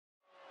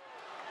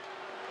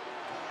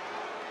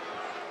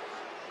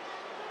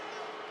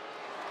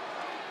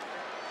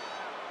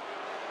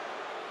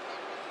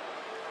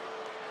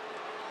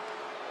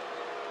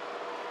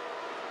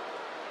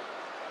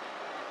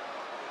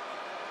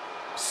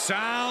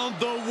Sound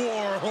the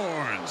war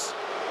horns.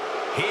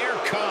 Here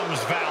comes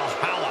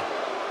Valhalla.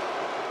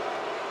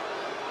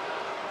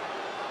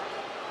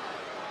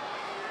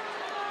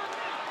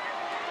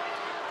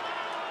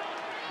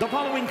 The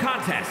following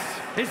contest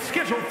is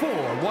scheduled for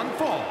one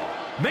fall.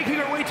 Making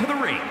her way to the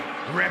ring,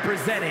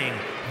 representing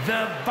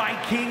the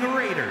Viking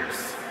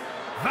Raiders,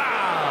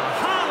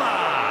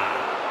 Valhalla.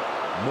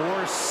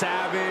 More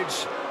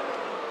savage,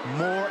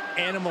 more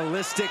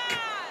animalistic.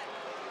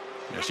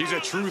 Yeah, she's a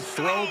true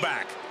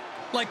throwback,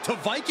 like to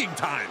Viking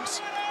times.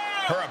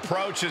 Her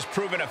approach has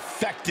proven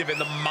effective in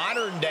the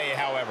modern day,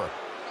 however.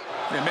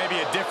 It may be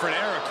a different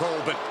era, Cole,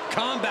 but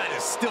combat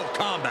is still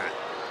combat.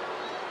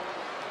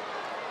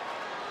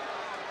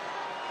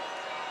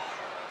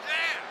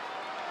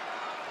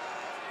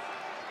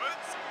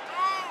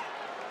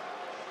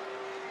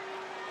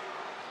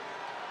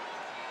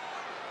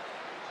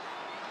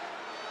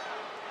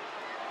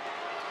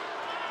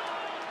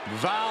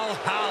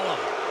 Valhalla,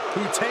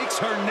 who takes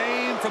her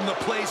name from the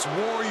place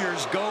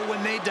warriors go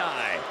when they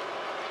die.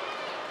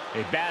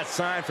 A bad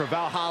sign for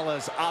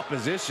Valhalla's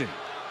opposition.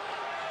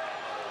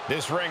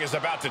 This ring is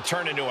about to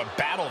turn into a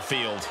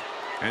battlefield.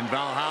 And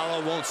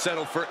Valhalla won't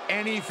settle for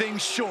anything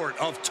short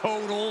of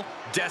total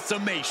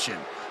decimation.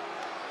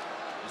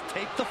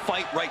 Take the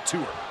fight right to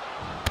her.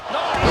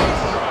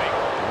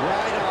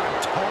 Right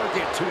on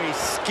target to a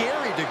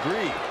scary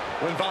degree.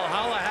 When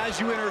Valhalla has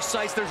you in her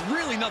sights, there's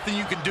really nothing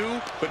you can do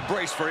but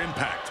brace for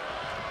impact.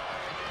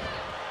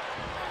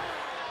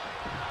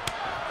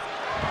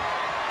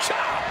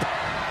 Chop!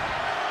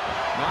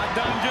 Not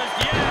done just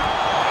yet.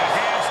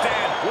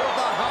 Handstand. Will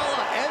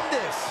Valhalla end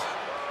this?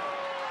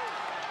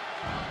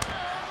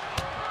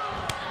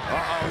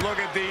 Uh-oh, look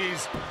at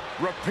these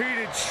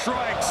repeated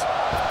strikes.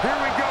 Here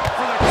we go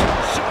for the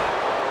kill shot.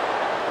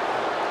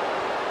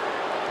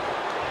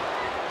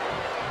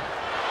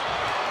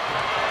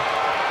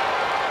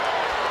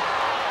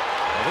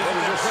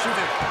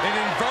 An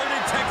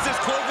inverted Texas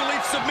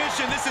cloverleaf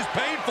submission. This is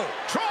painful.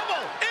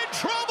 Trouble! In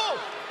trouble!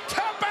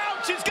 Tap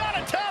out! She's got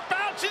to tap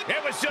out!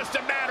 It was just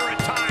a matter of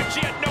time.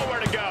 She had nowhere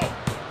to go.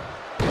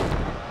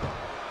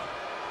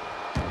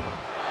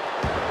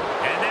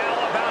 And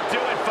that'll about do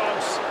it,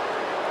 folks.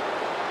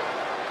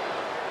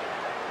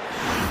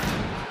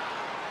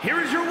 Here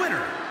is your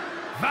winner,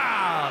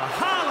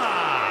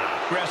 Valhalla.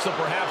 Wrestle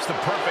perhaps the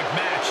perfect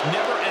match.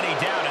 Never any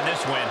doubt in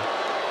this win.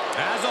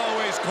 As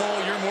always,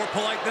 Cole, you're more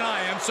polite than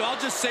I am, so I'll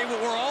just say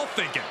what we're all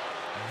thinking.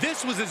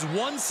 This was as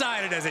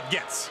one-sided as it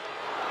gets.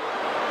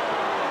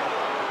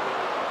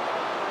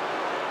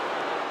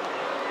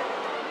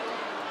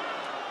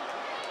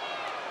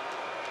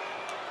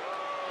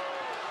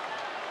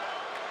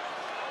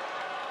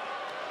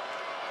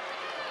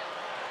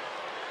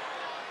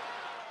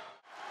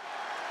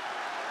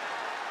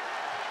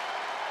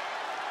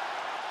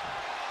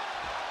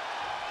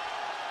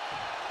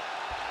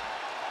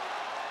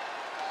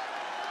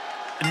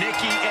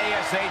 Nikki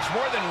ASH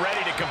more than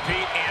ready to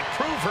compete and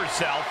prove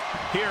herself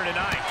here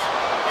tonight.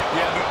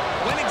 Yeah, but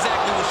when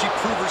exactly will she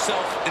prove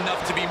herself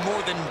enough to be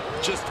more than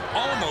just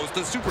almost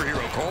a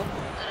superhero, Cole?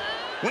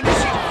 When does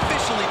she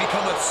officially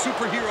become a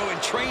superhero in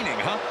training,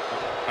 huh?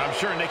 I'm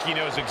sure Nikki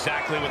knows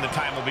exactly when the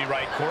time will be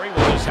right, Corey.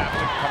 We'll just have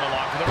to come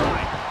along for the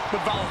ride.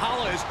 But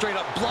Valhalla is straight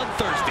up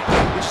bloodthirsty,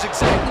 which is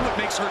exactly what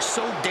makes her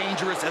so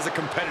dangerous as a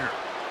competitor.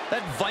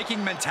 That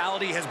Viking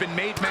mentality has been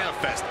made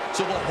manifest,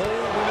 so the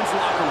whole women's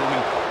locker room,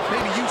 and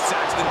maybe you,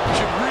 Saxton,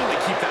 should really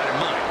keep that in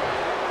mind.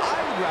 I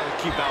would rather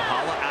keep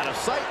Valhalla out of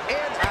sight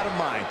and out of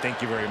mind. Thank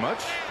you very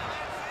much.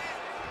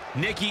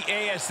 Nikki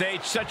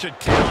ASH, such a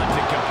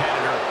talented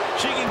competitor.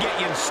 She can get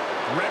you in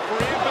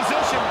referee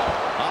position.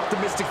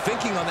 Optimistic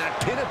thinking on that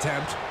pin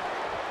attempt.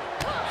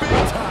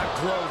 Big time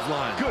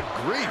clothesline. Good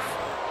grief.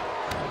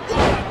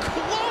 What a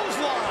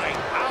clothesline!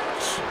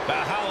 Ouch!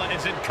 Valhalla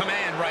is in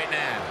command right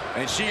now.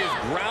 And she is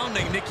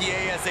grounding Nikki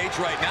ASH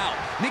right now.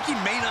 Nikki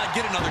may not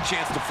get another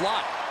chance to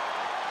fly.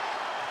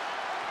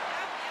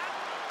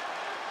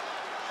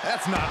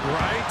 That's not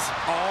right.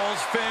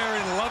 All's fair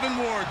in love and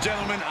war,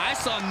 gentlemen. I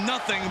saw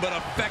nothing but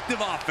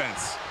effective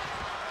offense.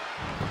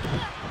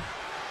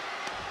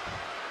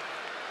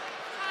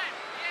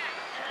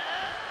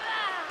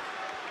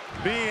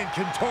 Being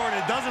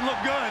contorted doesn't look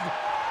good.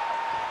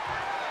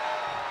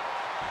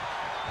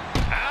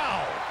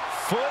 Ow!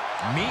 Foot,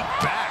 meet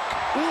back.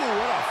 Ooh,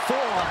 what a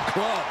forearm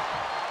club.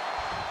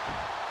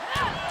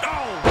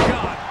 Oh,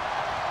 God.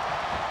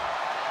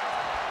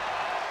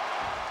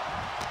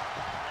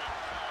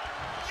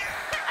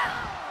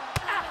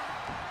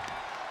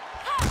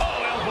 Oh,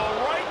 elbow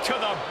right to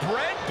the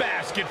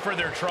breadbasket for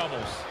their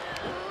troubles.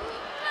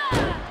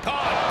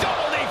 Oh,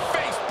 double knee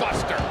face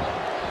buster.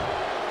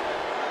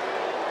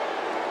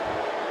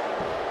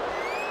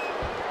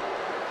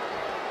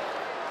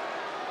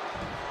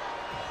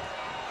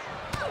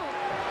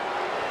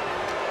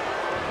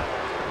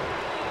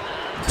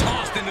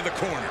 Tossed into the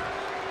corner.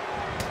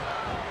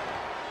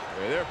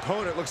 Their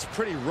opponent looks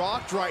pretty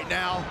rocked right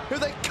now. Here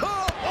they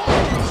come!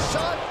 Oh,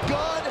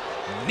 shotgun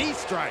knee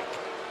strike.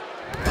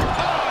 Oh,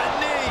 a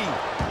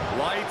knee.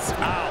 Lights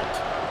out.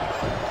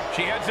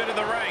 She heads into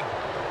the ring.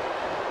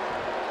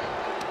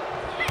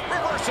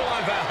 reversal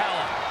on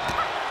Valhalla.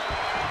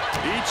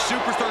 Each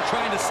superstar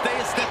trying to stay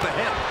a step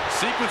ahead.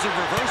 Sequence of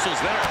reversals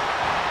there.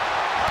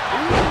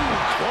 Ooh,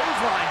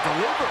 clothesline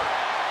delivered.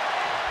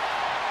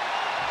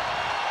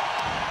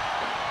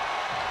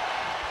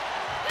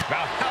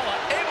 Valhalla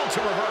able to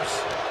reverse.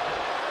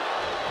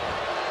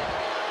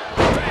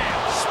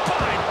 Bam!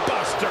 Spine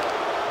buster.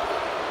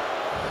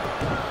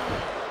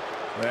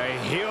 The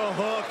heel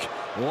hook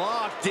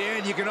locked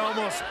in. You can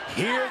almost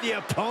hear the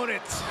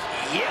opponents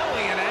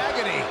yelling in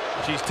agony.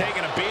 She's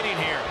taking a beating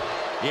here.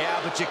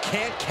 Yeah, but you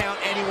can't count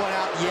anyone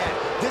out yet.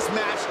 This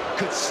match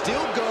could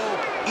still go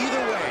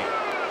either way.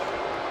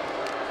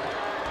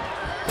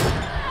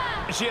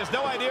 She has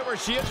no idea where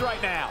she is right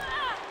now.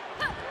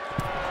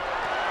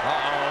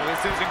 Uh-oh,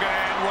 this isn't going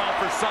to end well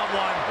for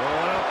someone.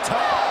 Going up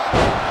top.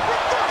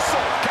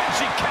 Reversal! Can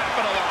she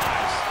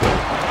capitalize?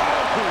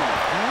 Oh,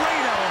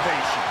 great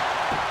elevation.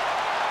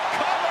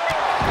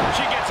 Cover!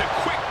 She gets a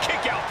quick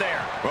kick out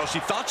there. Well, she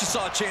thought she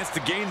saw a chance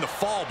to gain the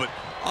fall, but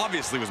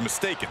obviously was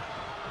mistaken.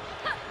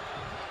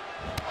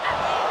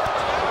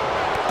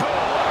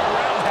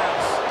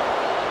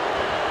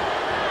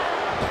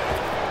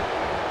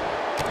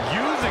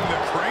 Using the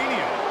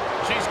cranium.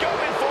 She's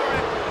going for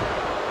it.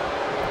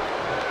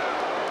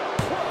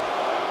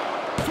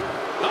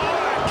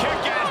 Oh,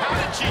 kick out. How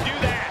did she do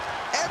that?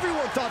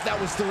 Everyone thought that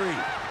was 3.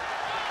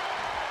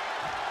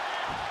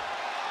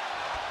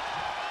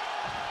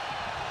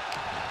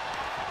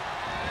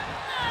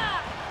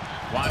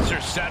 Wants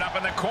her set up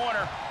in the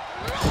corner.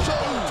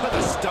 Shoulder to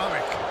the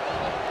stomach.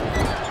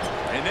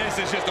 And this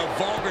is just a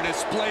vulgar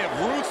display of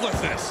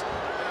ruthlessness.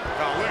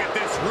 Oh, look at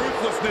this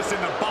ruthlessness in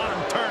the bottom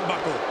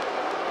turnbuckle.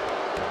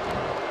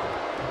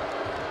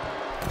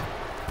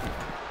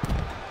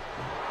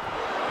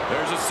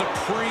 There's a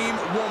supreme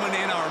woman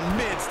in our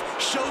midst.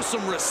 Show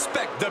some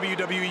respect,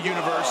 WWE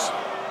Universe.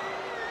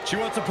 She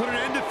wants to put an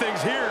end to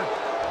things here.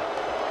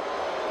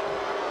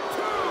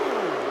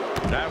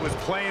 That was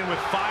playing with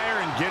fire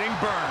and getting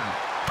burned.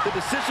 The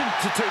decision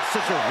to take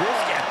such a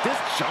risk at this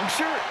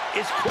juncture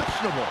is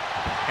questionable.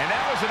 And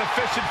that was an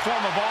efficient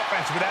form of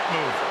offense with that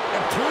move.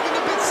 And proving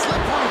a bit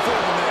slippery for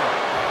them there.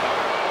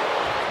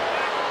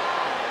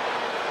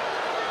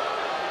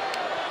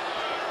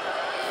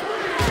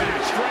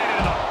 Back straight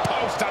into the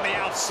post on the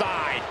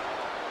outside.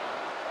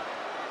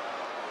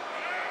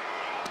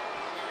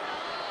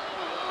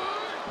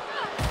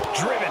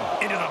 Driven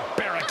into the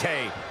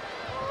barricade.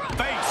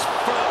 Face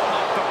first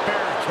off the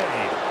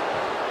barricade.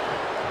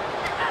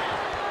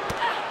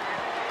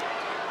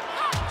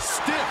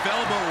 Stiff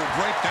elbow will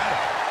break that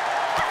up.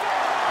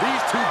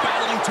 These two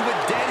battling to a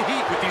dead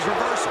heat with these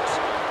reversals.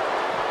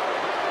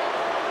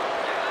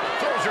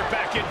 Throws her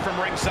back in from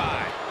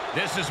ringside.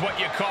 This is what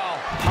you call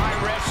high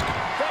risk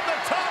from the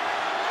top.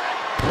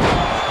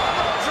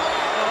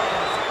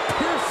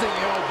 Piercing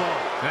elbow.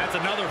 That's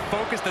another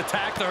focused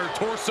attack to her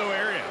torso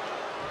area.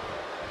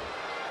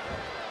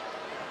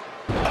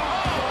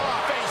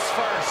 Face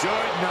first.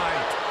 Good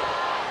night.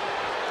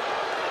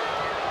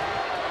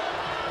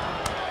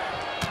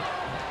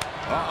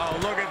 Uh-oh,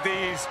 look at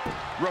these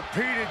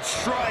repeated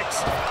strikes.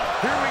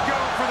 Here we go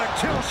for the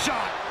kill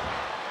shot.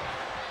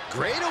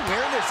 Great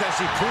awareness as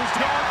she proves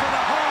down for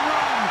the home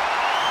run.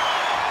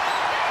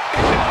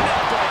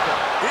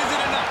 Is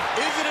it enough?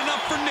 Is it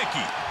enough for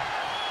Nikki?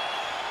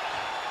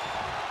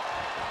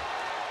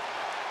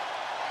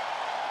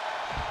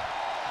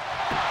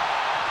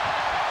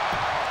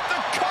 The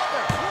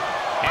cover.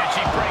 And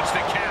she breaks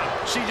the count.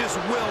 She just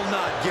will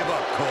not give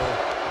up, Cole.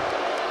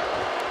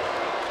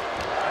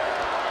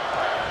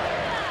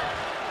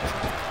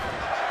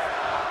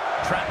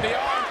 Trap the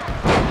arm.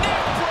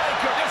 Neck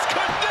breaker. This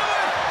could do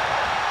it.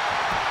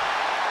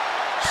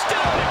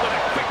 Stopped it with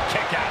a quick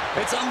kick out.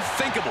 It's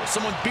unthinkable.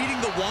 Someone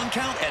beating the 1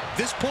 count at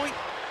this point?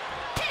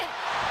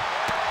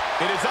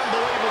 It is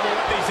unbelievable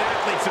what these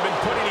athletes have been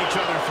putting each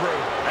other through.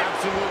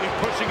 Absolutely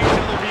pushing each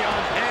other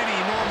beyond any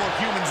normal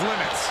human's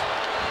limits.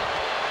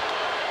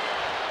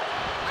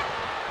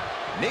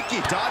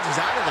 Nikki dodges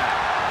out of that.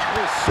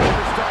 This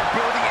superstar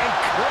building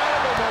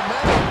incredible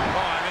momentum. Oh,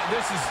 I mean,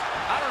 this is,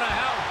 I don't know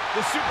how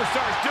the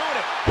superstar is doing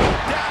it.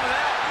 Down and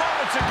out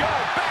moments ago.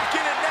 Back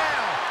in it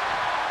now.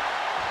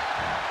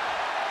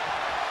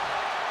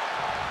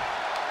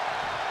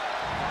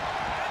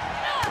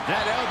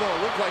 That elbow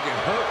looked like it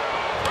hurt.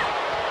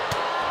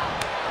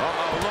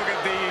 Uh-oh, look at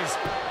these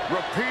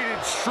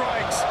repeated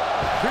strikes.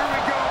 Here we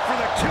go for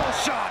the kill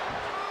shot.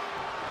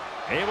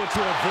 Able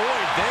to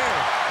avoid there.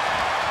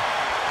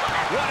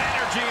 What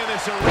energy in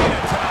this arena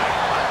tonight.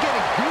 I'm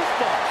getting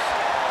goosebumps.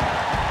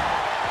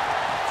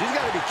 She's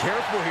got to be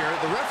careful here.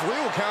 The referee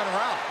will count her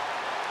out.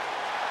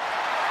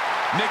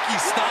 Nikki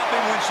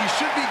stopping when she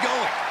should be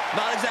going.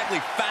 Not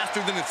exactly faster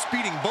than a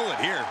speeding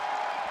bullet here.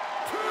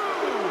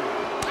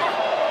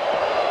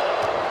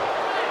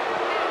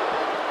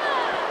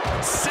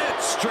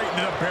 Set straight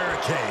into the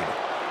barricade.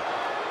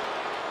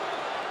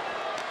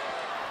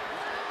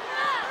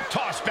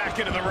 Tossed back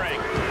into the ring.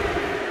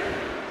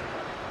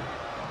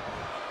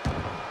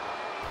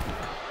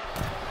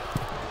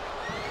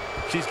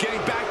 She's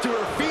getting back to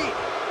her feet,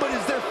 but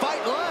is there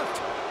fight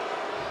left?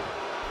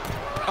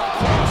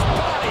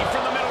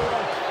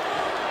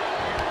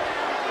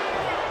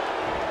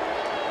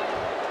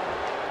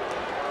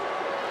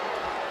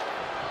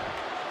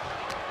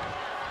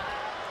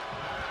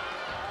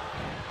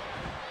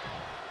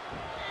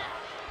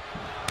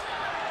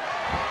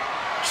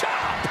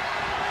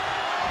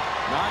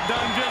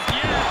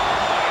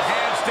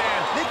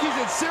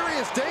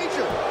 serious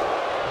danger.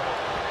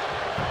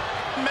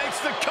 Makes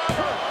the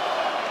cover.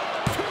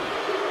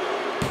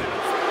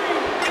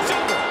 It's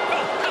over.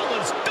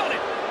 Valhalla's done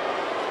it.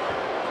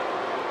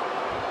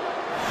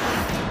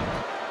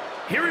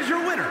 Here is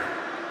your winner,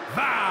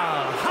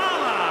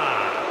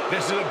 Valhalla.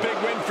 This is a big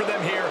win for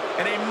them here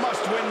and a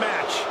must-win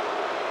match.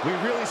 We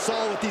really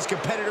saw what these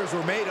competitors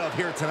were made of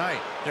here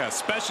tonight. Yeah,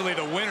 especially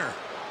the winner.